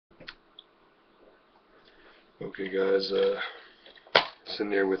Okay guys,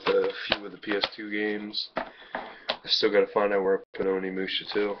 sitting here with a few of the PS2 games. I still gotta find out where I put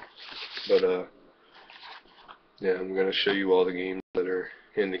Onimusha 2, but yeah, I'm gonna show you all the games that are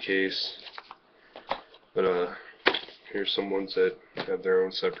in the case. But here's some ones that have their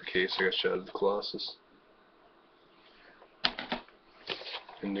own separate case. I got Shadow of the Colossus,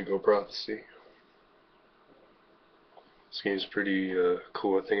 Indigo Prophecy. This game's pretty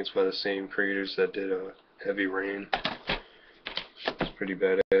cool. I think it's by the same creators that did Heavy Rain. It's a pretty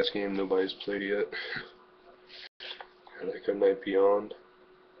badass game. Nobody's played it yet. Got Echo Night Beyond.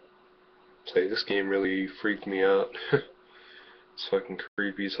 I'll tell you, this game really freaked me out. It's fucking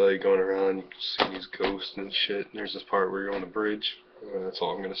creepy. It's like going around, you can see these ghosts and shit. And there's this part where you're on the bridge. That's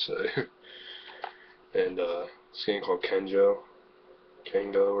all I'm gonna say. And this game called Kengo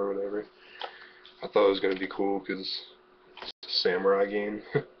or whatever. I thought it was gonna be cool because it's a samurai game,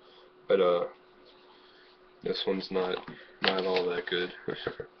 but this one's not all that good.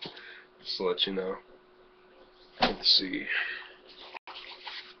 Just to let you know. Let's see.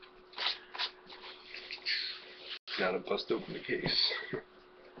 Now to bust open the case.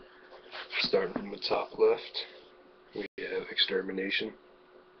 Starting from the top left, we have Extermination.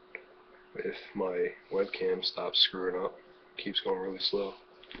 If my webcam stops screwing up, it keeps going really slow.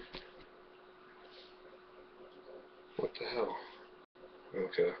 What the hell?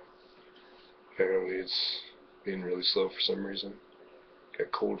 Okay. Apparently it's being really slow for some reason.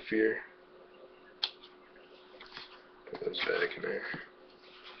 Got Cold Fear. Put those back in there.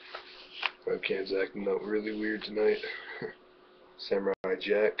 Webcam's acting up really weird tonight. Samurai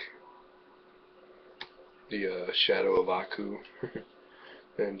Jack. The Shadow of Aku.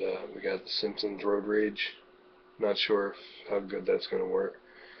 And we got The Simpsons Road Rage. Not sure how good that's going to work.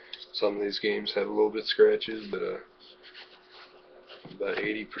 Some of these games have a little bit scratches, but about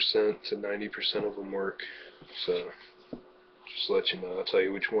 80% to 90% of them work. So just to let you know, I'll tell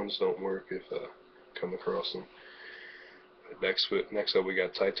you which ones don't work if I come across them. Next up we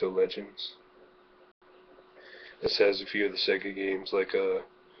got Taito Legends. This has a few of the Sega games like what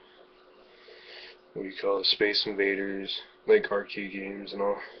do you call it, Space Invaders, like arcade games and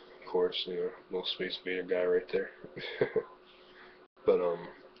all. Of course, you know, little Space Invader guy right there. But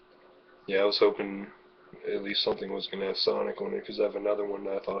yeah, I was hoping at least something was gonna have Sonic on it, because I have another one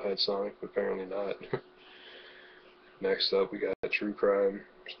that I thought had Sonic, but apparently not. Next up we got True Crime,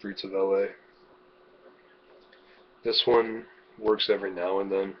 Streets of LA. This one works every now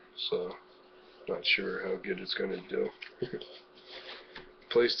and then, so not sure how good it's gonna do.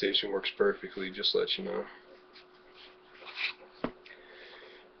 PlayStation works perfectly, just to let you know.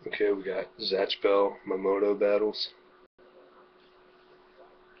 Okay, we got Zatch Bell Mamoto Battles.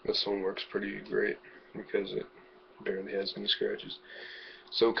 This one works pretty great because it barely has any scratches.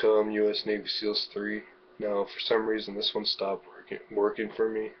 SOCOM US Navy SEALs 3. Now, for some reason, this one stopped working for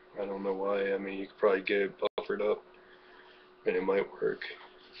me. I don't know why. I mean, you could probably get it buffered up, and it might work,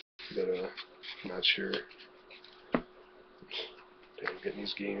 but not sure. Damn, getting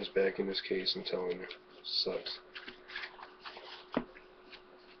these games back in this case, I'm telling you, sucks.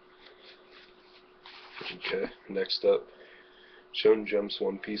 Okay, next up, Shonen Jump's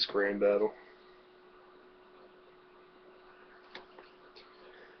One Piece Grand Battle.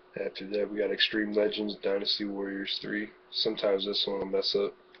 After that, we got Extreme Legends Dynasty Warriors 3. Sometimes this one will mess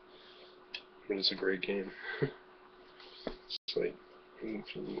up, but it's a great game. It's like,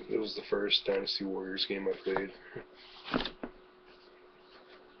 it was the first Dynasty Warriors game I played.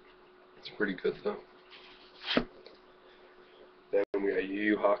 It's pretty good though. Then we got Yu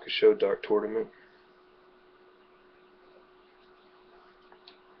Yu Hakusho Dark Tournament.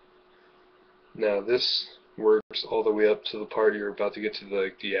 Now this works all the way up to the part you're about to get to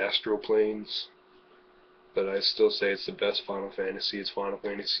the astral planes, but I still say it's the best Final Fantasy. It's Final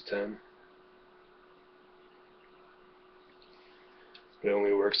Fantasy X. It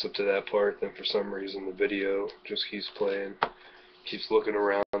only works up to that part, then for some reason the video just keeps playing, keeps looking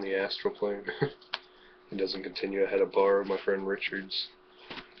around the astral plane. It doesn't continue. I had to borrow my friend Richard's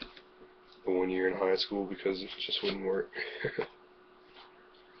for 1 year in high school because it just wouldn't work.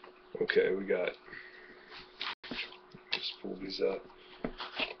 Okay, we got, just pull these out.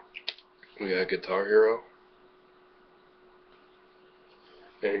 We got Guitar Hero.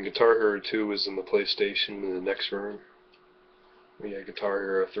 And Guitar Hero 2 is in the PlayStation in the next room. We got Guitar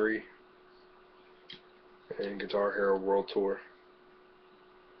Hero 3 and Guitar Hero World Tour.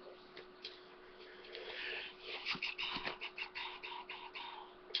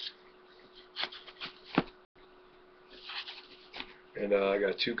 And I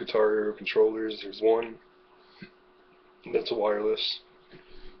got 2 Guitar Hero controllers. There's one that's wireless,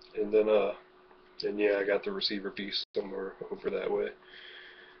 and then And yeah, I got the receiver piece somewhere over that way.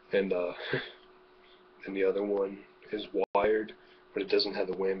 And and the other one is wired, but it doesn't have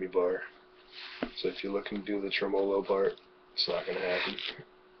the whammy bar. So if you're looking to do the tremolo part, it's not going to happen.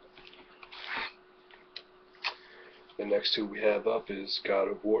 The next two we have up is God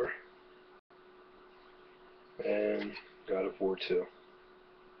of War and God of War 2.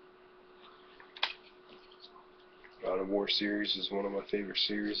 God of War series is one of my favorite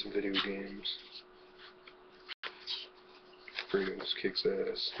series of video games. Kratos kicks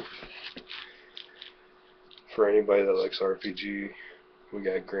ass. For anybody that likes RPG, we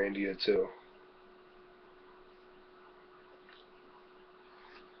got Grandia 2.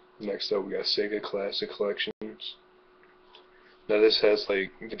 Next up, we got Sega Classic Collections. Now this has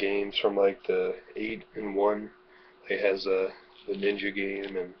like the games from like the 8 and 1. It has the Ninja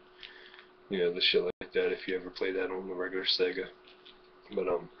game and the shit like that. If you ever played that on the regular Sega, but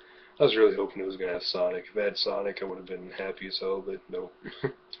I was really hoping it was gonna have Sonic. If it had Sonic, I would have been happy as hell. But nope,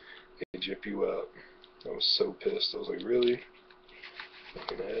 they jip you out. I was so pissed. I was like, really?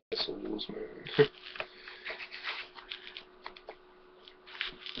 Fucking assholes, man.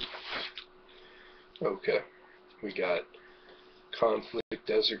 Okay, we got Conflict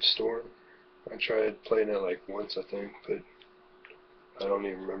Desert Storm. I tried playing it like once, I think, but I don't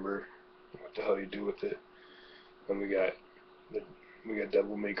even remember what the hell you do with it. And we got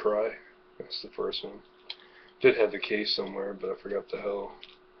Devil May Cry. That's the first one. Did have the case somewhere, but I forgot the hell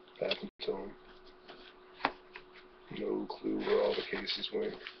happened to them. No clue where all the cases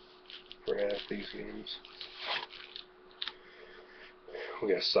went for half these games. We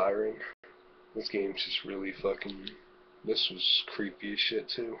got Siren. This game's just really fucking. This was creepy as shit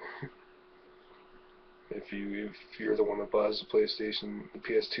too. If you're the one that buys the PlayStation, the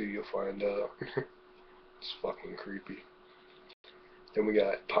PS2, you'll find out. It's fucking creepy. Then we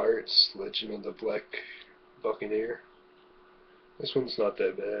got Pirates: Legend of the Black Buccaneer. This one's not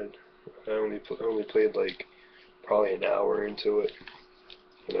that bad. I only played like probably an hour into it,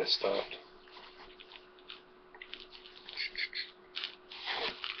 and I stopped.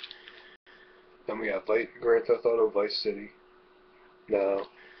 Then we got Grand Theft Auto Vice City. Now,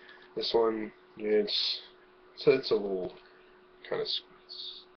 this one, it's a little kind of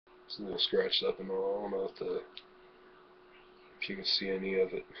it's a little scratched up and all. I don't know if you can see any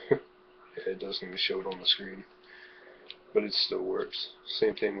of it. It doesn't even show it on the screen, but it still works.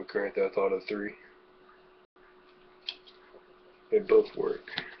 Same thing with Grand Theft Auto 3. They both work,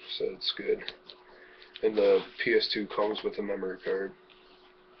 so it's good. And the PS2 comes with a memory card,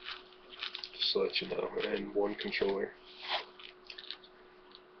 just to let you know, and one controller.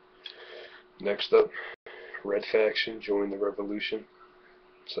 Next up, Red Faction, Join the Revolution.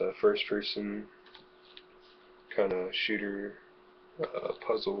 It's a first-person kind of shooter,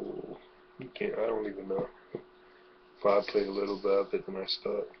 puzzle. I don't even know. I played a little bit of it, then I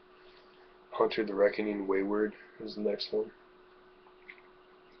stopped. Hunter the Reckoning Wayward is the next one.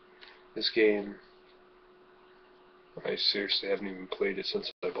 This game, I seriously haven't even played it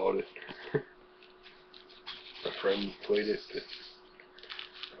since I bought it. My friend played it, but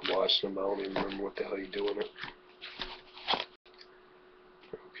I watched him. I don't even remember what the hell you do in it.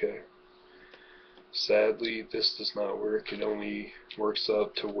 Okay. Sadly, this does not work. It only works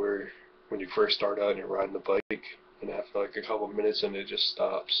up to where when you first start out and you're riding the bike, and after like a couple minutes, and it just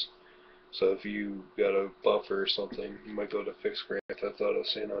stops. So if you got a buffer or something, you might be able to fix Grand Theft Auto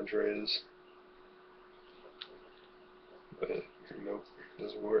San Andreas. But nope,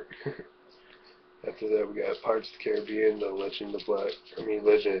 doesn't work. After that, we got Pirates of the Caribbean, The Legend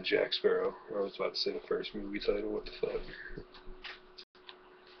of Jack Sparrow. I was about to say the first movie title. What the fuck?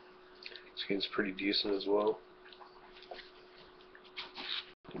 This game's pretty decent as well.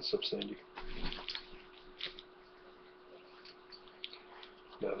 What's up, Sandy?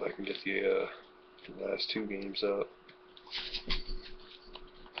 Now if I can get the last two games out.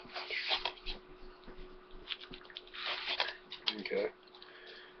 Okay.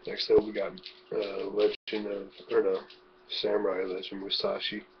 Next up, we got Samurai Legend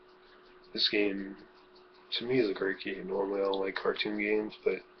Musashi. This game, to me, is a great game. Normally, I don't like cartoon games,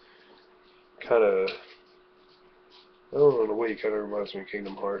 but kind of, I don't know, in a way, it kind of reminds me of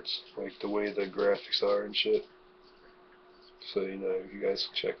Kingdom Hearts, like the way the graphics are and shit. So, you guys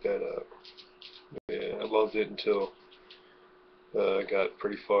can check that out. Yeah, I loved it until I got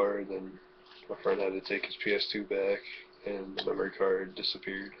pretty far, and then my friend had to take his PS2 back, and the memory card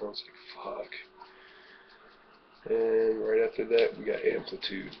disappeared. I was like, fuck. And right after that, we got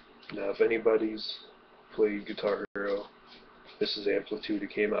Amplitude. Now, if anybody's played Guitar Hero, this is Amplitude.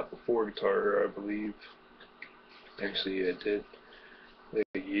 It came out before Guitar Hero, I believe. Actually, yeah, it did. Like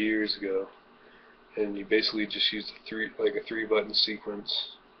years ago. and you basically just use a three button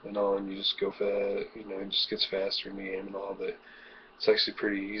sequence and all, and you just go fast. You know, it just gets faster in the game and all. But it's actually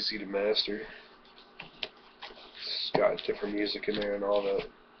pretty easy to master. It's got different music in there and all that.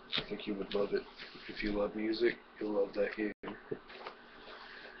 I think you would love it. If you love music, you'll love that game.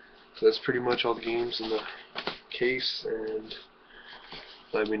 So that's pretty much all the games in the case, and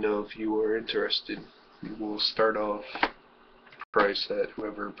let me know if you are interested. We'll start off price at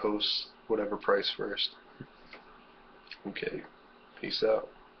whoever posts whatever price first. Okay, peace out.